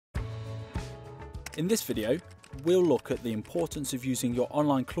In this video, we'll look at the importance of using your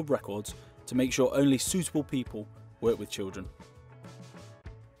online club records to make sure only suitable people work with children.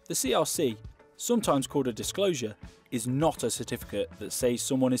 The CRC, sometimes called a disclosure, is not a certificate that says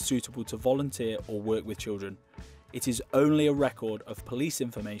someone is suitable to volunteer or work with children. It is only a record of police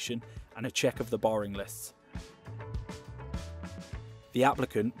information and a check of the barring lists. The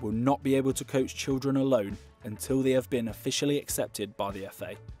applicant will not be able to coach children alone until they have been officially accepted by the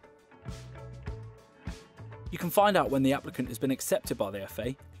FA. You can find out when the applicant has been accepted by the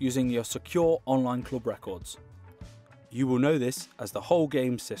FA using your secure online club records. You will know this as the whole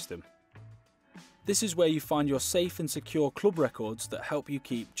game system. This is where you find your safe and secure club records that help you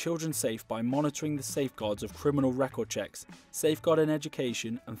keep children safe by monitoring the safeguards of criminal record checks, safeguarding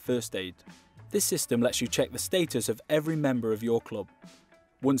education and first aid. This system lets you check the status of every member of your club.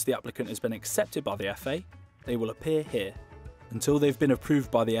 Once the applicant has been accepted by the FA, they will appear here. Until they've been approved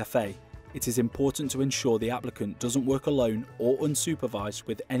by the FA, it is important to ensure the applicant doesn't work alone or unsupervised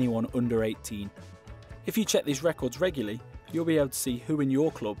with anyone under 18. If you check these records regularly, you'll be able to see who in your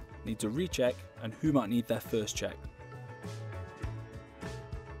club needs a recheck and who might need their first check.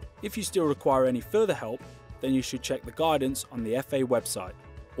 If you still require any further help, then you should check the guidance on the FA website,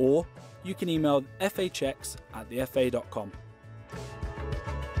 or you can email fachecks@thefa.com.